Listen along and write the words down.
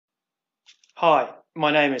Hi,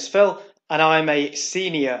 my name is Phil and I'm a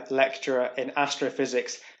senior lecturer in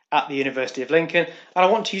astrophysics at the University of Lincoln, and I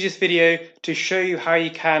want to use this video to show you how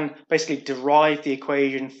you can basically derive the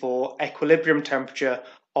equation for equilibrium temperature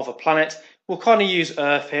of a planet. We'll kind of use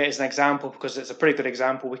Earth here as an example because it's a pretty good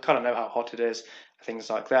example. We kind of know how hot it is,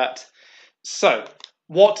 things like that. So,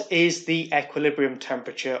 what is the equilibrium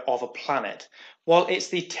temperature of a planet? Well, it's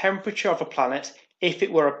the temperature of a planet if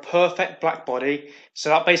it were a perfect black body. So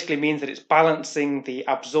that basically means that it's balancing the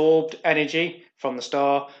absorbed energy from the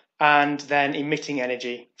star and then emitting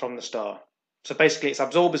energy from the star. So basically it's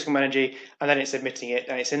absorbing some energy and then it's emitting it,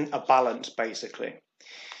 and it's in a balance basically.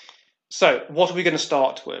 So what are we going to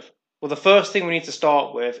start with? Well, the first thing we need to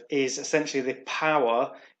start with is essentially the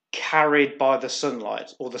power carried by the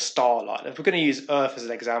sunlight or the starlight. If we're going to use Earth as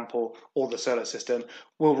an example or the solar system,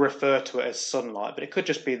 we'll refer to it as sunlight, but it could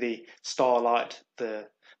just be the starlight, the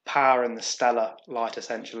power in the stellar light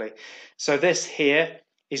essentially. So this here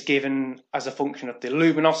is given as a function of the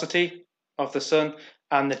luminosity of the sun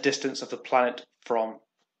and the distance of the planet from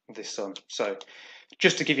the sun. So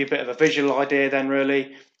just to give you a bit of a visual idea then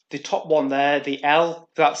really, the top one there, the L,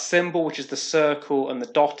 that symbol, which is the circle and the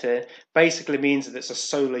dot here, basically means that it's a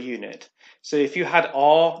solar unit. So if you had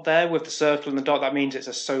R there with the circle and the dot, that means it's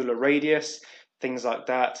a solar radius, things like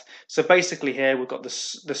that. So basically here we've got the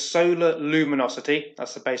solar luminosity,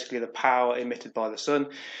 that's basically the power emitted by the sun,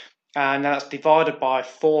 and that's divided by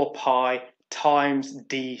 4 pi times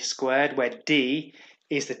d squared, where d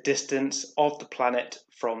is the distance of the planet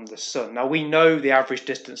from the sun. Now we know the average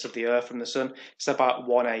distance of the Earth from the sun is about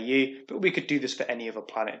 1 AU, but we could do this for any other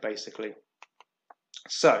planet basically.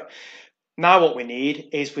 So now what we need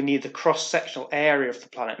is we need the cross-sectional area of the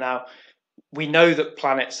planet. Now we know that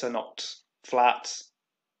planets are not flat,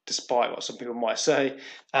 despite what some people might say.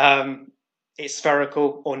 It's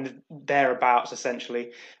spherical or thereabouts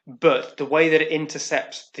essentially, but the way that it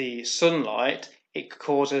intercepts the sunlight, it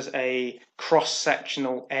causes a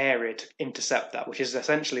cross-sectional area to intercept that, which is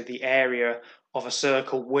essentially the area of a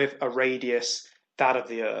circle with a radius that of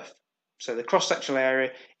the Earth. So the cross-sectional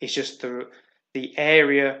area is just the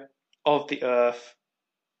area of the Earth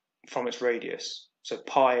from its radius. So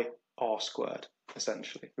pi r squared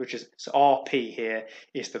essentially, which is, so RP here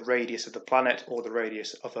is the radius of the planet or the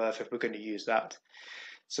radius of Earth if we're going to use that.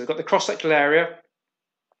 So we've got the cross-sectional area.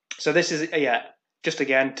 So this is, just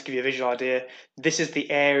again to give you a visual idea, this is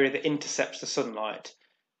the area that intercepts the sunlight,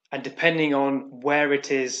 and depending on where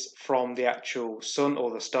it is from the actual sun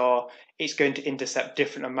or the star, it's going to intercept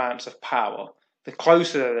different amounts of power. The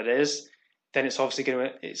closer that it is, then it's obviously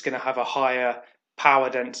going to have a higher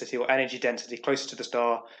power density or energy density closer to the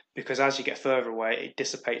star, because as you get further away it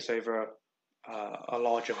dissipates over a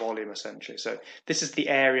larger volume essentially. So this is the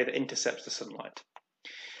area that intercepts the sunlight.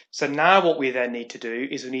 So now what we then need to do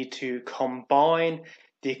is we need to combine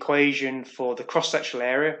the equation for the cross-sectional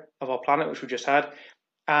area of our planet, which we just had,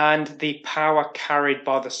 and the power carried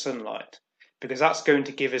by the sunlight, because that's going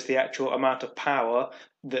to give us the actual amount of power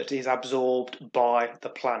that is absorbed by the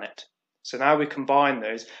planet. So now we combine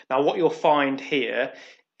those. Now what you'll find here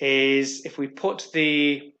is if we put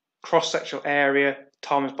the cross-sectional area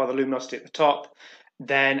times by the luminosity at the top,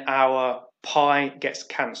 then our pi gets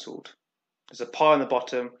cancelled. There's a pi on the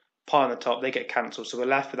bottom, pi on the top, they get cancelled. So we're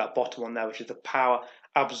left with that bottom one there, which is the power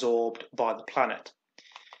absorbed by the planet.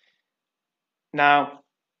 Now,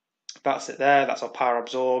 that's it there, that's our power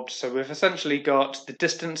absorbed. So we've essentially got the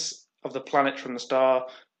distance of the planet from the star,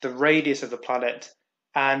 the radius of the planet,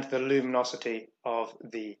 and the luminosity of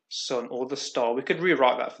the sun or the star. We could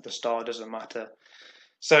rewrite that for the star, doesn't matter.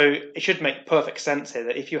 So it should make perfect sense here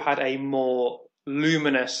that if you had a more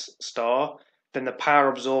luminous star, then the power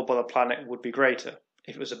absorbed by the planet would be greater.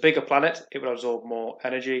 If it was a bigger planet, it would absorb more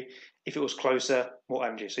energy. If it was closer, more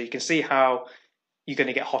energy. So you can see how you're going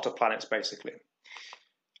to get hotter planets basically.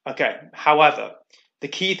 Okay, however, the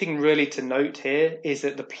key thing really to note here is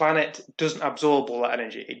that the planet doesn't absorb all that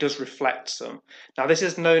energy. It does reflect some. Now this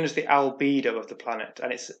is known as the albedo of the planet,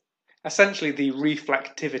 and it's essentially the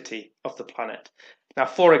reflectivity of the planet. Now,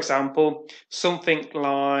 for example, something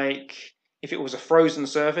like if it was a frozen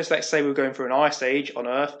surface, let's say we're going through an ice age on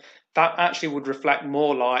Earth, that actually would reflect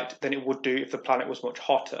more light than it would do if the planet was much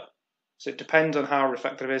hotter. So it depends on how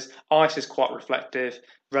reflective it is. Ice is quite reflective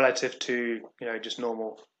relative to, just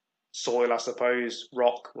normal soil, I suppose,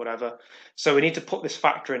 rock, whatever. So we need to put this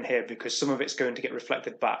factor in here because some of it's going to get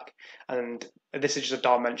reflected back. And this is just a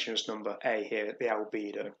dimensionless number, A here, the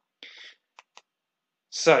albedo.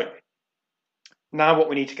 So now what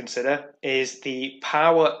we need to consider is the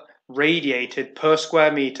power radiated per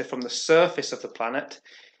square meter from the surface of the planet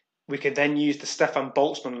we can then use the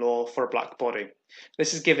Stefan-Boltzmann law for a black body.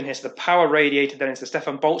 This is given here, so the power radiated then is the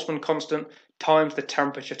Stefan-Boltzmann constant times the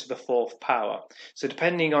temperature to the fourth power. So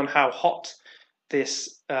depending on how hot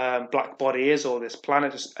this black body is, or this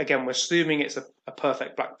planet, again we're assuming it's a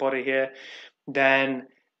perfect black body here, then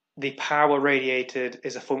the power radiated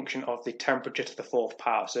is a function of the temperature to the fourth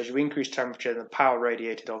power. So as you increase temperature, the power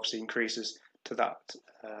radiated obviously increases to that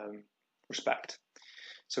respect.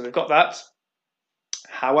 So we've got that.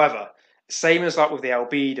 However, same as like with the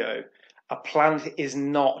albedo, a planet is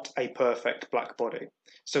not a perfect black body.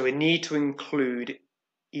 So we need to include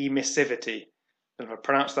emissivity. And if I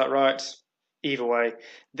pronounce that right, either way,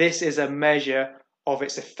 this is a measure of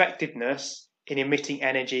its effectiveness in emitting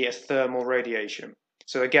energy as thermal radiation.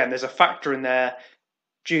 So again, there's a factor in there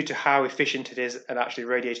due to how efficient it is at actually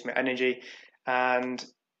radiating energy, and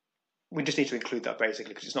we just need to include that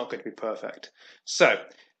basically because it's not going to be perfect. So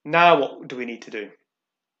now what do we need to do?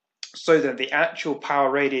 So then the actual power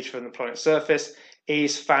radiated from the planet's surface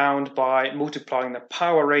is found by multiplying the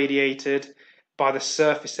power radiated by the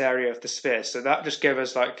surface area of the sphere. So that just gives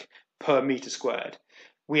us like per meter squared.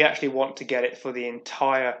 We actually want to get it for the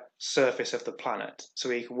entire surface of the planet, so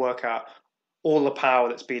we can work out all the power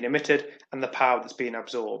that's being emitted and the power that's being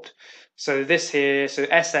absorbed. So this here, so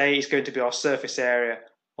SA is going to be our surface area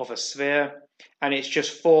of a sphere, and it's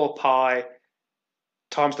just 4 pi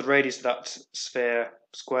times the radius of that sphere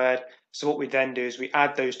squared. So what we then do is we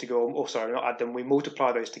add those together, or sorry, not add them, we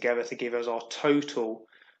multiply those together to give us our total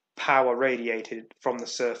power radiated from the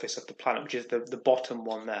surface of the planet, which is the bottom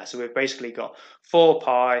one there. So we've basically got 4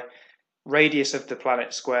 pi, radius of the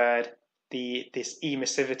planet squared, this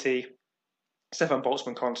emissivity,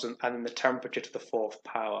 Stefan-Boltzmann constant, and then the temperature to the fourth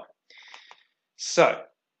power. So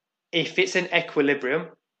if it's in equilibrium,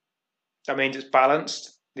 that means it's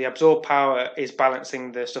balanced, the absorbed power is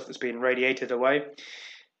balancing the stuff that's being radiated away,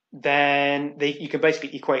 then you can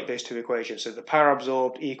basically equate those two equations. So the power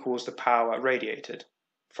absorbed equals the power radiated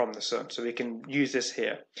from the sun. So we can use this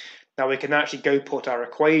here. Now we can actually go put our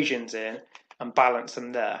equations in and balance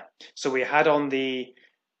them there. So we had on the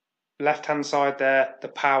left-hand side there the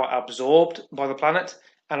power absorbed by the planet,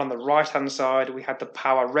 and on the right-hand side we had the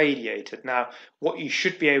power radiated. Now what you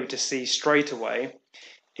should be able to see straight away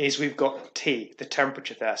is we've got T, the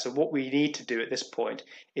temperature there. So what we need to do at this point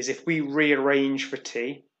is if we rearrange for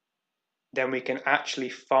T, then we can actually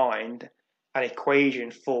find an equation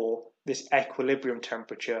for this equilibrium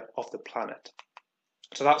temperature of the planet.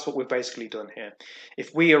 So that's what we've basically done here.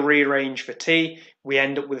 If we rearrange for T, we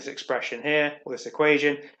end up with this expression here, or this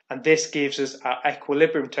equation, and this gives us our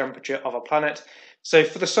equilibrium temperature of a planet. So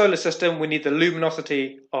for the solar system, we need the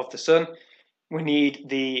luminosity of the sun, we need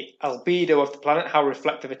the albedo of the planet, how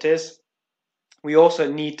reflective it is. We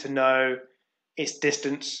also need to know its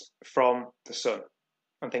distance from the sun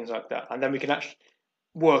and things like that. And then we can actually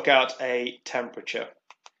work out a temperature.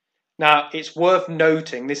 Now, it's worth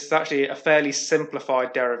noting this is actually a fairly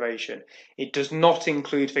simplified derivation. It does not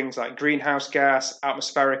include things like greenhouse gas,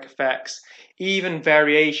 atmospheric effects, even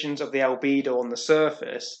variations of the albedo on the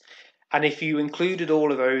surface. And if you included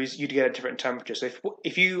all of those, you'd get a different temperature. So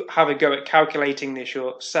if you have a go at calculating this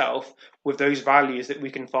yourself with those values that we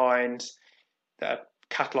can find that are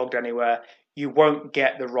catalogued anywhere, you won't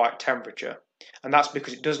get the right temperature. And that's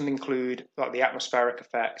because it doesn't include like the atmospheric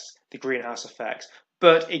effects, the greenhouse effects,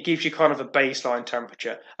 but it gives you kind of a baseline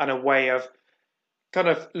temperature and a way of kind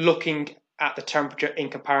of looking at the temperature in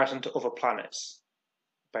comparison to other planets,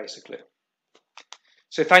 basically.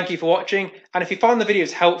 So thank you for watching, and if you find the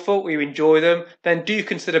videos helpful or you enjoy them, then do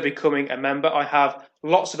consider becoming a member. I have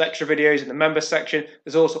lots of extra videos in the member section.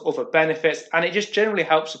 There's also other benefits, and it just generally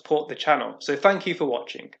helps support the channel. So thank you for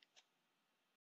watching.